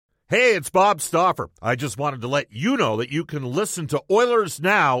Hey, it's Bob Stauffer. I just wanted to let you know that you can listen to Oilers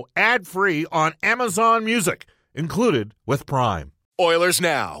Now ad-free on Amazon Music, included with Prime. Oilers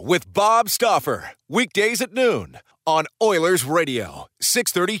Now with Bob Stauffer. Weekdays at noon on Oilers Radio,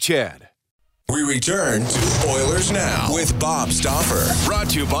 630 CHED. We return to Oilers Now with Bob Stauffer. Brought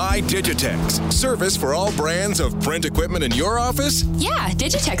to you by Digitex. Service for all brands of print equipment in your office? Yeah,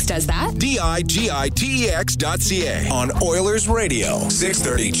 Digitex does that. Digitex.ca on Oilers Radio,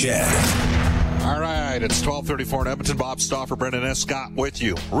 630 CHED. All right, it's 12:34 in Edmonton. Bob Stauffer, Brendan S. Scott with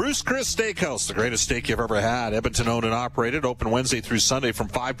you. Ruth's Chris Steakhouse, the greatest steak you've ever had. Edmonton owned and operated, open Wednesday through Sunday from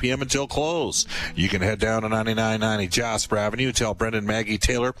 5 p.m. until close. You can head down to 9990 Jasper Avenue. Tell Brendan, Maggie,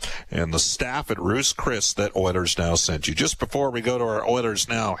 Taylor, and the staff at Ruth's Chris that Oilers Now sent you. Just before we go to our Oilers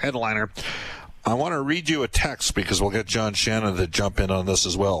Now headliner, I want to read you a text because we'll get John Shannon to jump in on this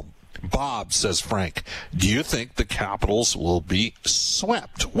as well. Bob, says Frank, do you think the Capitals will be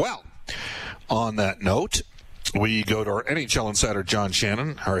swept? Well, on that note, we go to our NHL insider, John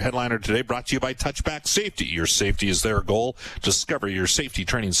Shannon. Our headliner today brought to you by Touchback Safety. Your safety is their goal. Discover your safety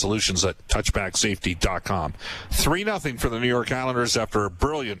training solutions at touchbacksafety.com. 3-0 for the New York Islanders after a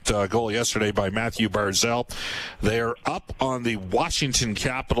brilliant goal yesterday by Matthew Barzal. They are up on the Washington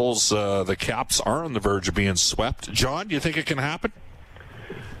Capitals. The Caps are on the verge of being swept. John, do you think it can happen?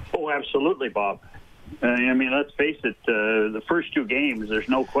 Oh, absolutely, Bob. I mean, let's face it, the first two games, there's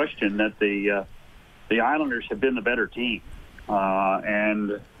no question that the Islanders have been the better team.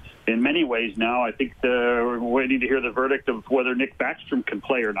 And in many ways now, I think we're waiting to hear the verdict of whether Nick Backstrom can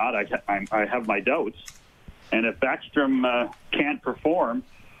play or not. I have my doubts. And if Backstrom can't perform,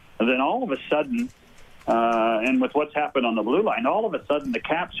 then all of a sudden, and with what's happened on the blue line, all of a sudden the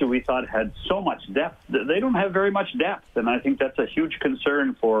Caps, who we thought had so much depth, they don't have very much depth. And I think that's a huge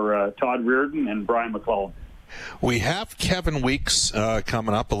concern for Todd Reardon and Brian McClellan. We have Kevin Weeks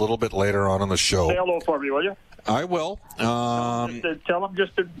coming up a little bit later on the show. Say hello for me, will you? I will. Tell him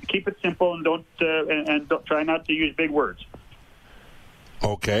just to keep it simple and don't try not to use big words.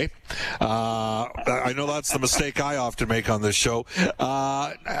 Okay. I know that's the mistake I often make on this show.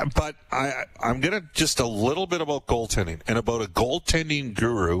 But I'm going to just a little bit about goaltending and about a goaltending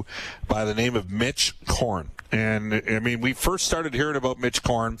guru by the name of Mitch Korn. And, I mean, we first started hearing about Mitch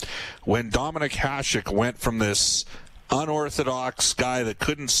Korn when Dominic Hasek went from this unorthodox guy that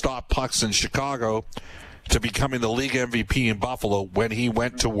couldn't stop pucks in Chicago to becoming the league MVP in Buffalo when he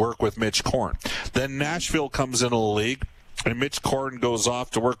went to work with Mitch Korn. Then Nashville comes into the league, and Mitch Korn goes off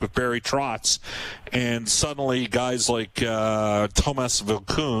to work with Barry Trotz, and suddenly guys like Thomas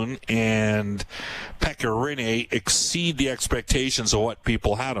Vilkun and Pekka Rinne exceed the expectations of what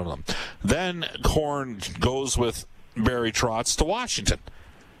people had on them. Then Korn goes with Barry Trotz to Washington,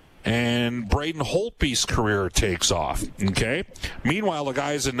 and Braden Holtby's career takes off. Okay. Meanwhile, the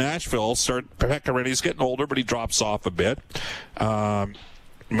guys in Nashville Pekka Rinne's getting older, but he drops off a bit.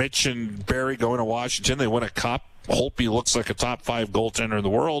 Mitch and Barry going to Washington. They win a cup. Holtby looks like a top 5 goaltender in the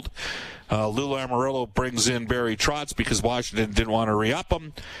world. Lou Lamoriello brings in Barry Trotz because Washington didn't want to re-up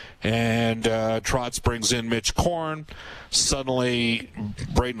him. And Trotz brings in Mitch Korn. Suddenly,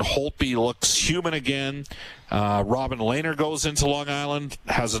 Braden Holtby looks human again. Robin Lehner goes into Long Island,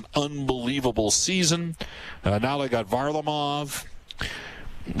 has an unbelievable season. Now they got Varlamov.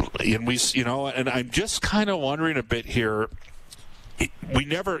 And I'm just kind of wondering a bit here. We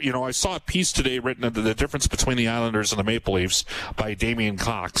never, I saw a piece today written on the difference between the Islanders and the Maple Leafs by Damian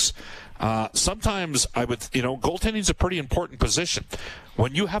Cox. Sometimes goaltending is a pretty important position.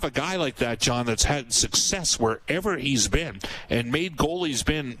 When you have a guy like that, John, that's had success wherever he's been and made goalies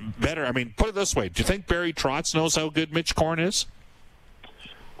been better. I mean, put it this way. Do you think Barry Trotz knows how good Mitch Korn is?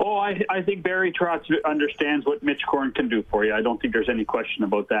 Oh, I think Barry Trotz understands what Mitch Korn can do for you. I don't think there's any question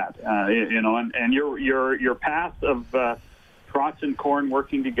about that. And your path of Trotz and Korn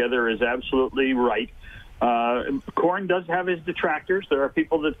working together is absolutely right. Korn does have his detractors. There are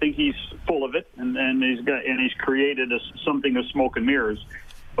people that think he's full of it, and he's created something of smoke and mirrors.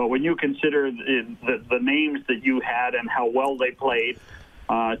 But when you consider the names that you had and how well they played,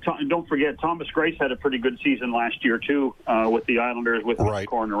 don't forget Thomas Greiss had a pretty good season last year too with the Islanders with right.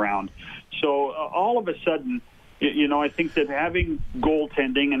 Korn around. So all of a sudden, I think that having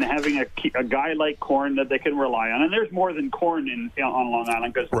goaltending and having a guy like Korn that they can rely on, and there's more than Korn on Long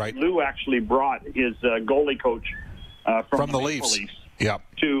Island because right. Lou actually brought his goalie coach from the Leafs yep.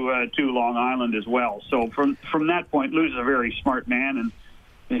 to Long Island as well. So from that point, Lou's a very smart man,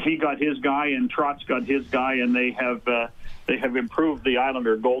 and he got his guy, and Trotz got his guy, and they have improved the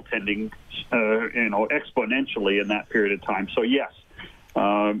Islander goaltending, exponentially in that period of time. So yes,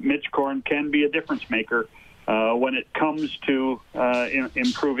 Mitch Korn can be a difference maker. when it comes to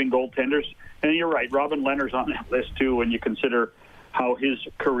improving goaltenders. And you're right, Robin Lehner's on that list too when you consider how his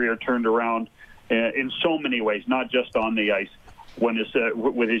career turned around in so many ways, not just on the ice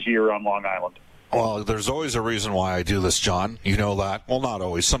with his year on Long Island. Well, there's always a reason why I do this, John. You know that. Well, not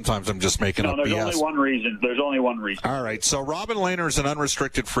always. Sometimes I'm just making up BS. There's only one reason. All right. So Robin Lehner is an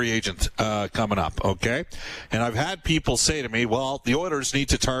unrestricted free agent coming up, okay? And I've had people say to me, well, the Oilers need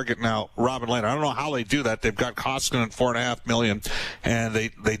to target now Robin Lehner. I don't know how they do that. They've got Koskinen at $4.5 million, and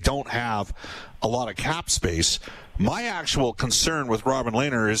they don't have a lot of cap space. My actual concern with Robin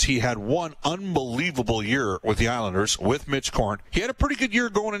Lehner is he had one unbelievable year with the Islanders with Mitch Korn. He had a pretty good year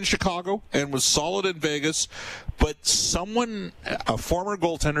going in Chicago and was solid in Vegas. But a former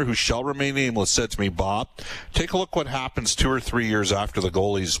goaltender who shall remain nameless, said to me, Bob, take a look what happens 2 or 3 years after the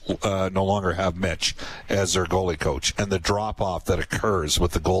goalies no longer have Mitch as their goalie coach and the drop-off that occurs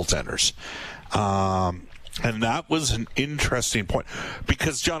with the goaltenders. And that was an interesting point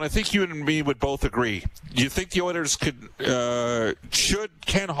because, John, I think you and me would both agree. Do you think the Oilers should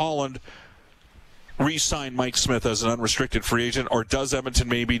Ken Holland re-sign Mike Smith as an unrestricted free agent, or does Edmonton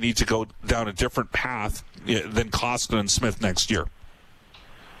maybe need to go down a different path than Koskinen and Smith next year?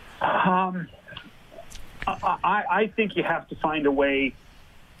 I think you have to find a way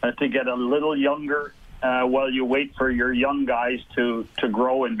to get a little younger while you wait for your young guys to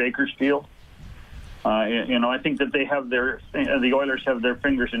grow in Bakersfield. I think that they have the Oilers have their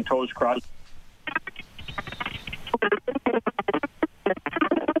fingers and toes crossed.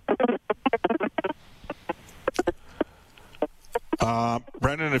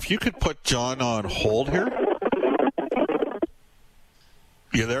 Brendan, if you could put John on hold here.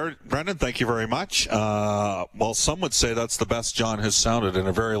 You there, Brendan? Thank you very much. Well, some would say that's the best John has sounded in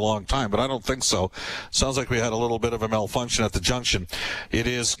a very long time, but I don't think so. Sounds like we had a little bit of a malfunction at the junction. It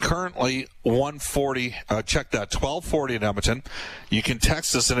is currently 1:40. Check that, 12:40 in Edmonton. You can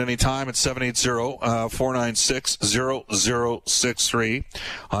text us at any time at 780-496-0063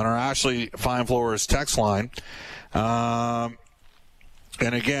 on our Ashley Fine Floors text line. And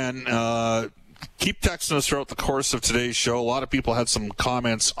again, keep texting us throughout the course of today's show. A lot of people had some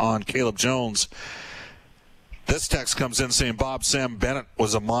comments on Caleb Jones. This text comes in saying, Bob, Sam Bennett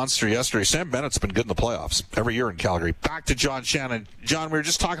was a monster yesterday. Sam Bennett's been good in the playoffs every year in Calgary. Back to John Shannon. John, we were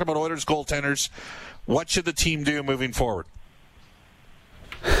just talking about Oilers goaltenders. What should the team do moving forward?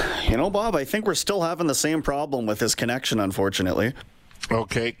 Bob, I think we're still having the same problem with his connection, unfortunately.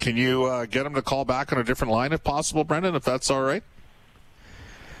 Okay. Can you get him to call back on a different line if possible, Brendan, if that's all right?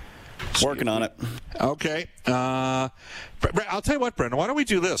 Working on it. Okay. I'll tell you what, Brendan, why don't we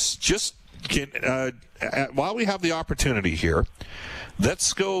do this? While we have the opportunity here,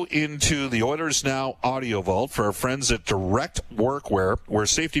 let's go into the Oilers Now audio vault for our friends at Direct Workwear, where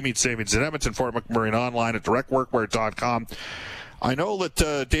safety meets savings in Edmonton, Fort McMurray, and online at directworkwear.com. I know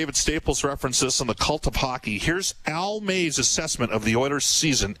that David Staples referenced this on the Cult of Hockey. Here's Al May's assessment of the Oilers'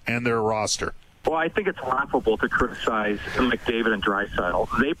 season and their roster. Well, I think it's laughable to criticize McDavid and Draisaitl.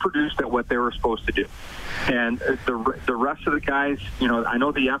 They produced at what they were supposed to do. And the rest of the guys, I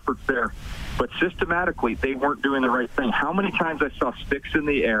know the effort's there, but systematically they weren't doing the right thing. How many times I saw sticks in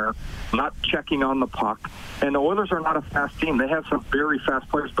the air, not checking on the puck, and the Oilers are not a fast team. They have some very fast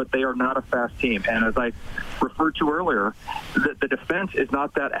players, but they are not a fast team. And as I referred to earlier, the defense is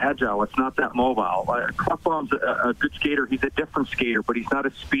not that agile. It's not that mobile. Klefbom's a good skater. He's a different skater, but he's not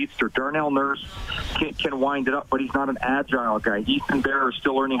a speedster. Darnell Nurse can wind it up, but he's not an agile guy. Ethan Bear is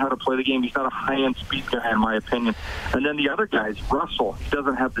still learning how to play the game. He's not a high-end speed guy, in my opinion. And then the other guys, Russell, he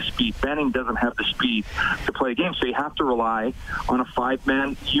doesn't have the speed. Benning doesn't have the speed to play a game, so you have to rely on a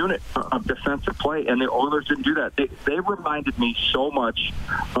five-man unit of defensive play, and the Oilers didn't do that. They reminded me so much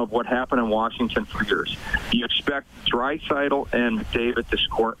of what happened in Washington for years. You expect Draisaitl and McDavid to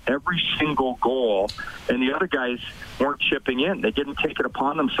score every single goal, and the other guys weren't chipping in. They didn't take it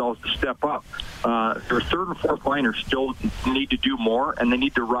upon themselves to step up. Their third and fourth liners still need to do more, and they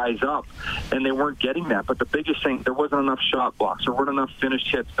need to rise up, and they weren't getting that. But the biggest thing, there wasn't enough shot blocks. There weren't enough finished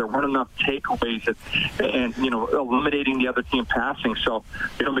hits. There weren't enough takeaways and eliminating the other team passing. So,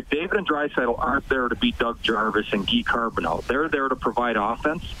 McDavid and Draisaitl aren't there to be Doug Jarvis and Guy Carbonneau. They're there to provide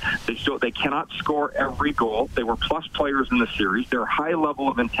offense. They cannot score every goal. They were plus players in the series. They're high level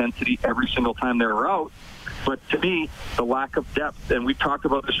of intensity every single time they were out. But to me, the lack of depth, and we've talked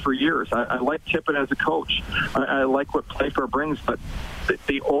about this for years. I like Tippett as a coach. I like what Playfair brings, but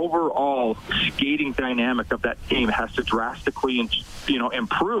the overall skating dynamic of that team has to drastically,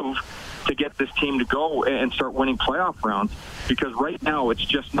 improve to get this team to go and start winning playoff rounds, because right now it's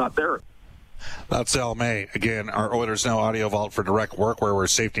just not there. That's El May. Again, our Oilers Now audio vault for Direct Workwear, where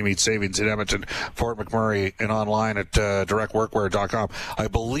safety meets savings in Edmonton, Fort McMurray, and online at directworkwear.com. I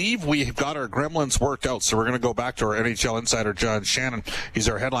believe we've got our gremlins worked out, so we're going to go back to our NHL insider, John Shannon. He's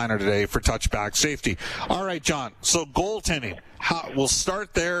our headliner today for Touchback Safety. All right, John, so goaltending. We'll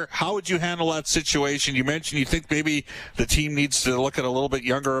start there. How would you handle that situation? You mentioned you think maybe the team needs to look at a little bit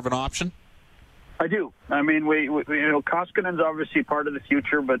younger of an option? I do. I mean, we Koskinen's obviously part of the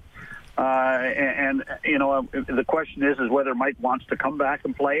future, but the question is whether Mike wants to come back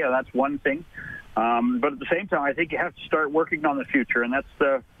and play. That's one thing. But at the same time, I think you have to start working on the future, and that's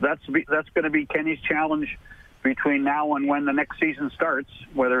going to be Kenny's challenge between now and when the next season starts,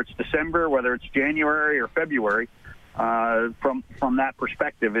 whether it's December, whether it's January or February. From that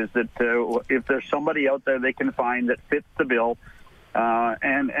perspective, is that if there's somebody out there they can find that fits the bill.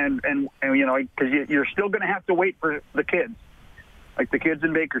 And because you're still going to have to wait for the kids, like the kids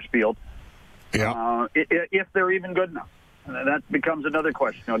in Bakersfield, if they're even good enough. And that becomes another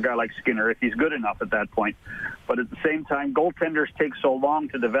question. A guy like Skinner, if he's good enough at that point. But at the same time, goaltenders take so long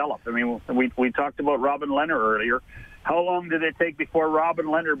to develop. I mean, we talked about Robin Lehner earlier. How long did it take before Robin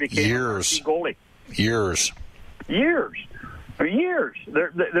Lehner became a goalie? Years. There's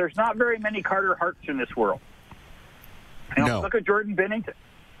not very many Carter Harts in this world. No. Look at Jordan Binnington.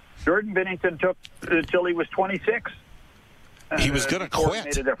 Jordan Binnington took until he was 26. He was going to quit.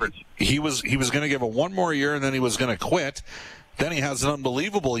 Made a difference. He was going to give it one more year, and then he was going to quit. Then he has an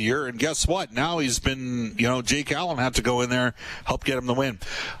unbelievable year, and guess what? Now he's been, Jake Allen had to go in there, help get him the win.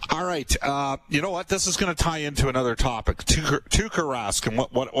 All right, you know what? This is going to tie into another topic. Tuukka Rask and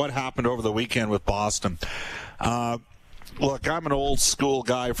what happened over the weekend with Boston. Look, I'm an old school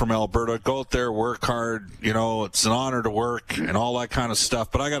guy from Alberta. Go out there, work hard. It's an honor to work and all that kind of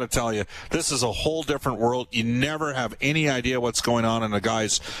stuff. But I got to tell you, this is a whole different world. You never have any idea what's going on in a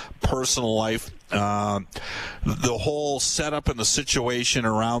guy's personal life. The whole setup and the situation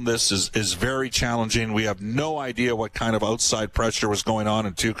around this is very challenging. We have no idea what kind of outside pressure was going on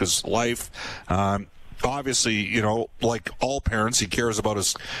in Tuukka's life. Obviously, like all parents, he cares about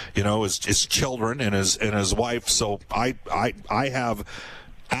his children and his wife. So I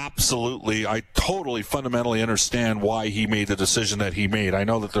totally fundamentally understand why he made the decision that he made. I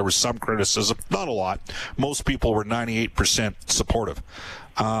know that there was some criticism, not a lot. Most people were 98% supportive.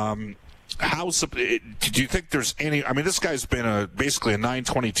 Do you think there's any? I mean, this guy's been basically a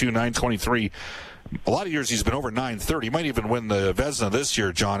 922, 923. A lot of years he's been over 930. He might even win the Vezina this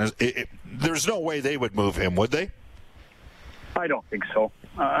year, John. There's no way they would move him, would they? I don't think so.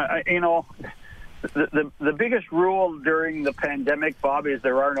 The biggest rule during the pandemic, Bob, is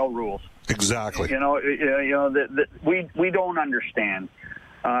there are no rules. Exactly. We don't understand.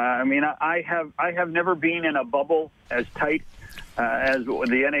 I have never been in a bubble as tight as the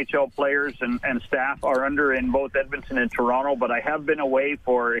NHL players and staff are under in both Edmonton and Toronto, but I have been away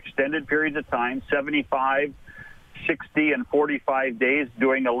for extended periods of time, 75, 60, and 45 days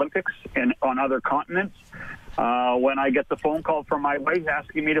doing Olympics on other continents, when I get the phone call from my wife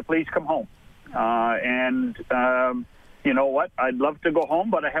asking me to please come home. You know what? I'd love to go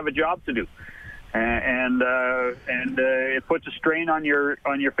home, but I have a job to do. And it puts a strain on your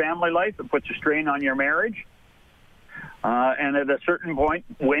family life. It puts a strain on your marriage. And at a certain point,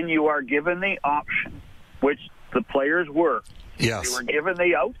 when you are given the option, which the players were, yes, they were given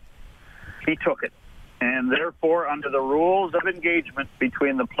the out, he took it. And therefore, under the rules of engagement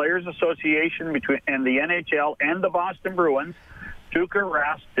between the Players Association and the NHL and the Boston Bruins, Tuukka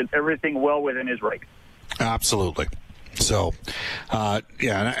Rask did everything well within his right. Absolutely. So, and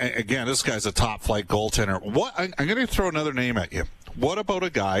again, this guy's a top-flight goaltender. I'm going to throw another name at you. What about a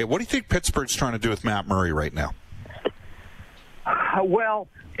guy? What do you think Pittsburgh's trying to do with Matt Murray right now? Well,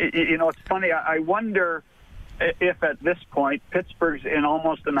 it's funny. I wonder if at this point Pittsburgh's in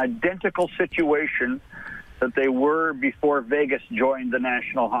almost an identical situation that they were before Vegas joined the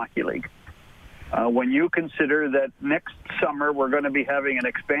National Hockey League. When you consider that next summer we're going to be having an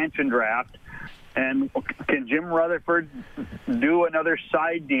expansion draft, and can Jim Rutherford do another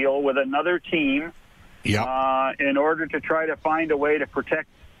side deal with another team in order to try to find a way to protect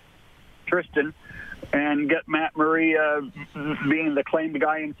Tristan and get Matt Murray being the claimed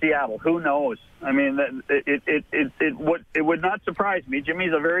guy in Seattle? Who knows? I mean, it would not surprise me.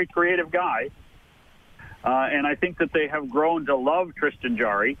 Jimmy's a very creative guy, and I think that they have grown to love Tristan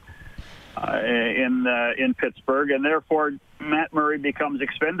Jarry in Pittsburgh, and therefore Matt Murray becomes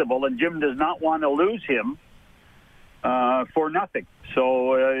expendable, and Jim does not want to lose him for nothing.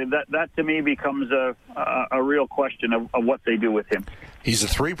 So that to me becomes a real question of what they do with him. He's a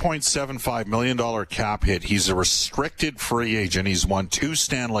 $3.75 million cap hit. He's a restricted free agent. He's won 2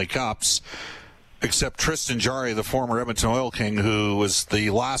 Stanley Cups, except Tristan Jarry, the former Edmonton Oil King, who was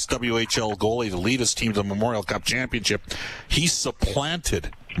the last WHL goalie to lead his team to the Memorial Cup championship. He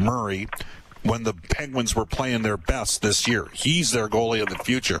supplanted Murray when the Penguins were playing their best this year. He's their goalie of the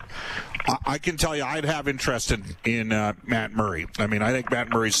future. I can tell you I'd have interest in Matt Murray. I mean, I think Matt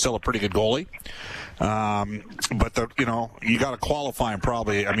Murray's still a pretty good goalie. But you got to qualify him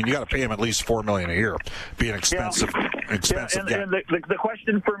probably. I mean, you got to pay him at least $4 million a year. Be an expensive guy. And the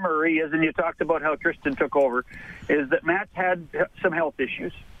question for Murray is, and you talked about how Tristan took over, is that Matt's had some health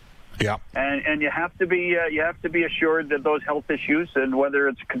issues. Yeah. And you have to be assured that those health issues, and whether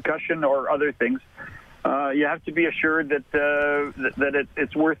it's concussion or other things, you have to be assured that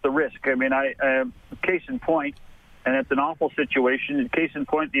it's worth the risk. I mean, case in point. And it's an awful situation. Case in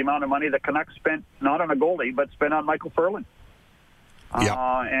point, the amount of money the Canucks spent, not on a goalie, but spent on Michael Ferland.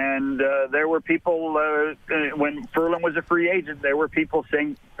 And there were people, when Ferland was a free agent, there were people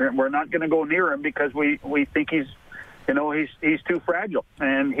saying, we're not going to go near him because we think he's too fragile.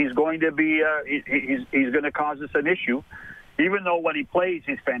 And he's going to be, he's going to cause us an issue. Even though when he plays,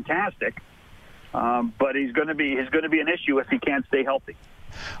 he's fantastic. But he's going to be an issue if he can't stay healthy.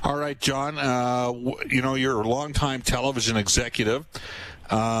 All right, John, you're a longtime television executive.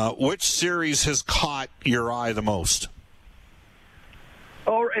 Which series has caught your eye the most?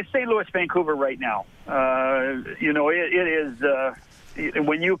 Oh, St. Louis, Vancouver right now. It is,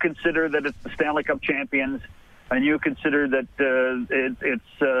 when you consider that it's the Stanley Cup champions, and you consider that it's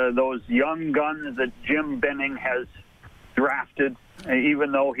those young guns that Jim Benning has drafted,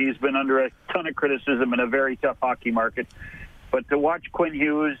 even though he's been under a ton of criticism in a very tough hockey market. But to watch Quinn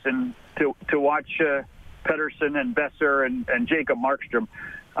Hughes and to watch Pettersson and Besser and Jacob Markstrom,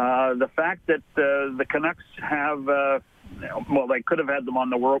 the fact that the Canucks have, they could have had them on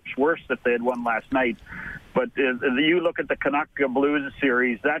the ropes worse if they had won last night. But you look at the Canuck Blues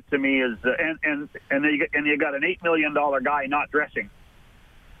series, that to me is, and you got an $8 million guy not dressing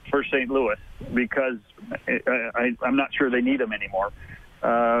for St. Louis because I'm not sure they need him anymore.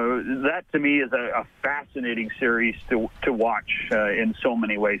 That to me is a fascinating series to watch in so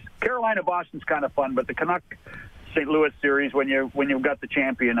many ways. Carolina Boston's kind of fun, but the Canuck St. Louis series when you've got the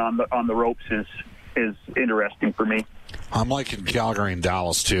champion on the ropes is interesting for me. I'm liking Calgary and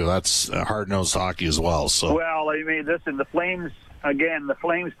Dallas too. That's hard-nosed hockey as well. So well, I mean, listen, the Flames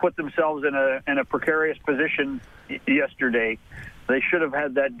put themselves in a precarious position yesterday. They should have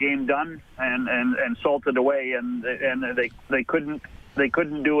had that game done and salted away, and they couldn't. They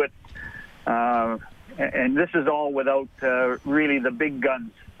couldn't do it, and this is all without really the big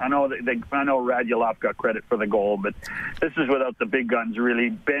guns. I know Radulov got credit for the goal, but this is without the big guns. Really,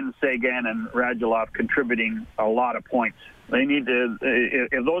 Ben Sagan and Radulov contributing a lot of points. They need to.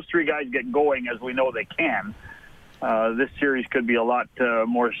 If those three guys get going, as we know they can, this series could be a lot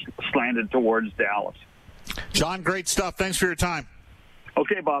more slanted towards Dallas. John, great stuff. Thanks for your time.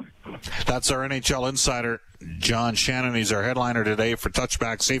 Okay, Bob. That's our NHL insider, John Shannon. He's our headliner today for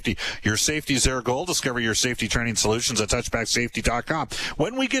Touchback Safety. Your safety's their goal. Discover your safety training solutions at touchbacksafety.com.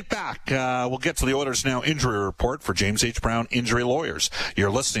 When we get back, we'll get to the Oilers Now injury report for James H. Brown Injury Lawyers.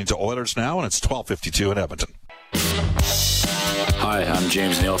 You're listening to Oilers Now, and it's 12:52 in Edmonton. Hi, I'm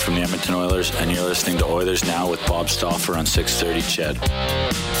James Neal from the Edmonton Oilers, and you're listening to Oilers Now with Bob Stauffer on 630 CHED.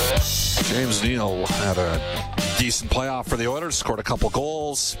 James Neal had a decent playoff for the Oilers, scored a couple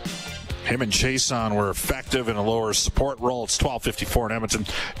goals. Him and Chason were effective in a lower support role. It's 12:54 in Edmonton.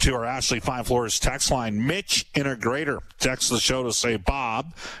 To our Ashley Fine Floors text line, Mitch Integrator texts the show to say,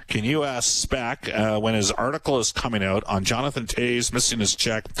 Bob, can you ask Spec when his article is coming out on Jonathan Toews missing his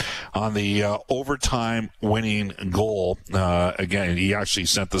check on the overtime winning goal? Again, he actually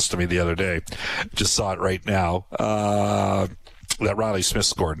sent this to me the other day. Just saw it right now. That Riley Smith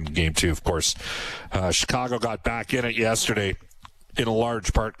scored in Game 2, of course. Chicago got back in it yesterday in a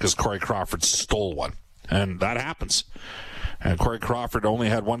large part because Corey Crawford stole one. And that happens. And Corey Crawford only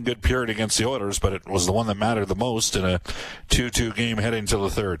had one good period against the Oilers, but it was the one that mattered the most in a 2-2 game heading to the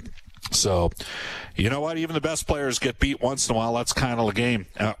third. So, you know what? Even the best players get beat once in a while. That's kind of the game.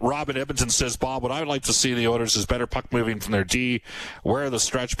 Rob in Edmonton says, Bob, what I would like to see the Oilers is better puck moving from their D. Where are the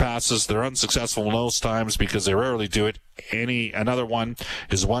stretch passes? They're unsuccessful most times because they rarely do it. Another one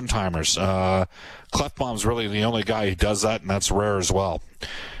is one-timers. Clefbaum's really the only guy who does that, and that's rare as well.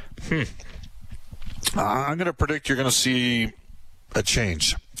 I'm going to predict you're going to see a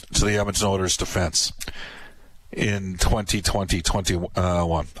change to the Edmonton Oilers defense. in 2020-21. I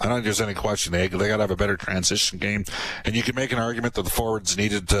don't think there's any question. They got to have a better transition game. And you can make an argument that the forwards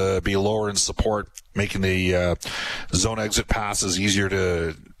needed to be lower in support, making the zone exit passes easier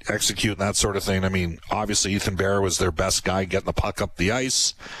to execute and that sort of thing. I mean, obviously Ethan Bear was their best guy getting the puck up the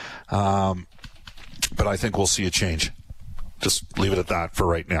ice. But I think we'll see a change. Just leave it at that for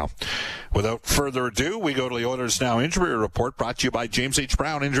right now. Without further ado, we go to the Oilers Now Injury Report, brought to you by James H.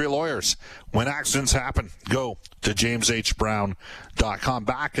 Brown Injury Lawyers. When accidents happen, go to jameshbrown.com.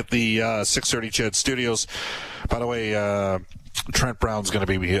 Back at the 630 CHED Studios. By the way, Trent Brown's going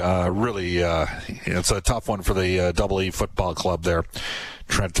to be really, it's a tough one for the Double E football club there.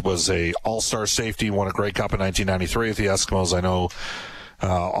 Trent was a all-star safety, won a Grey Cup in 1993 with the Eskimos. I know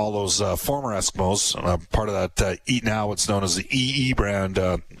all those former Eskimos, part of that Eat Now, what's known as the EE brand,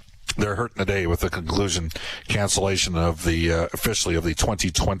 they're hurting today with the cancellation of the officially of the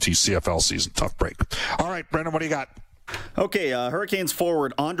 2020 CFL season. Tough break. All right, Brendan, what do you got? Okay, Hurricanes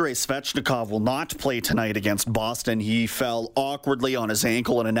forward Andrei Svechnikov will not play tonight against Boston. He fell awkwardly on his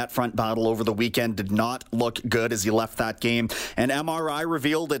ankle in a net front battle over the weekend. Did not look good as he left that game. An MRI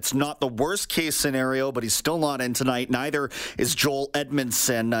revealed it's not the worst case scenario, but he's still not in tonight. Neither is Joel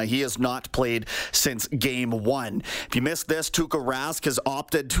Edmondson. He has not played since game one. If you missed this, Tuukka Rask has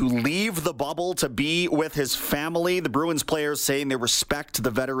opted to leave the bubble to be with his family. The Bruins players saying they respect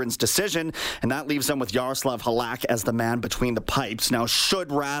the veteran's decision, and that leaves them with Yaroslav Halak as the man between the pipes. Now, should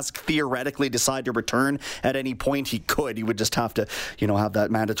Rask theoretically decide to return at any point, he could. He would just have to, have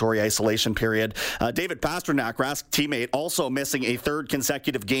that mandatory isolation period. David Pastrnak, Rask's teammate, also missing a third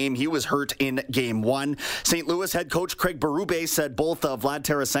consecutive game. He was hurt in game one. St. Louis head coach Craig Berube said both Vlad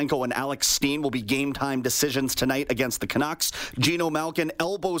Tarasenko and Alex Steen will be game time decisions tonight against the Canucks. Geno Malkin,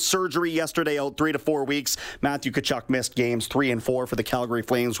 elbow surgery yesterday, out 3 to 4 weeks. Matthew Tkachuk missed games 3 and 4 for the Calgary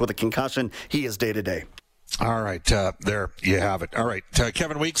Flames with a concussion. He is day to day. All right, there you have it. All right,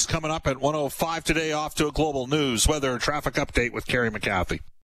 Kevin Weeks coming up at 1:05 today, off to a global news weather traffic update with Kerry McCarthy.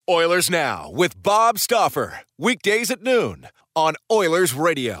 Oilers Now with Bob Stauffer. Weekdays at noon on Oilers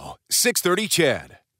Radio, 630 CHED.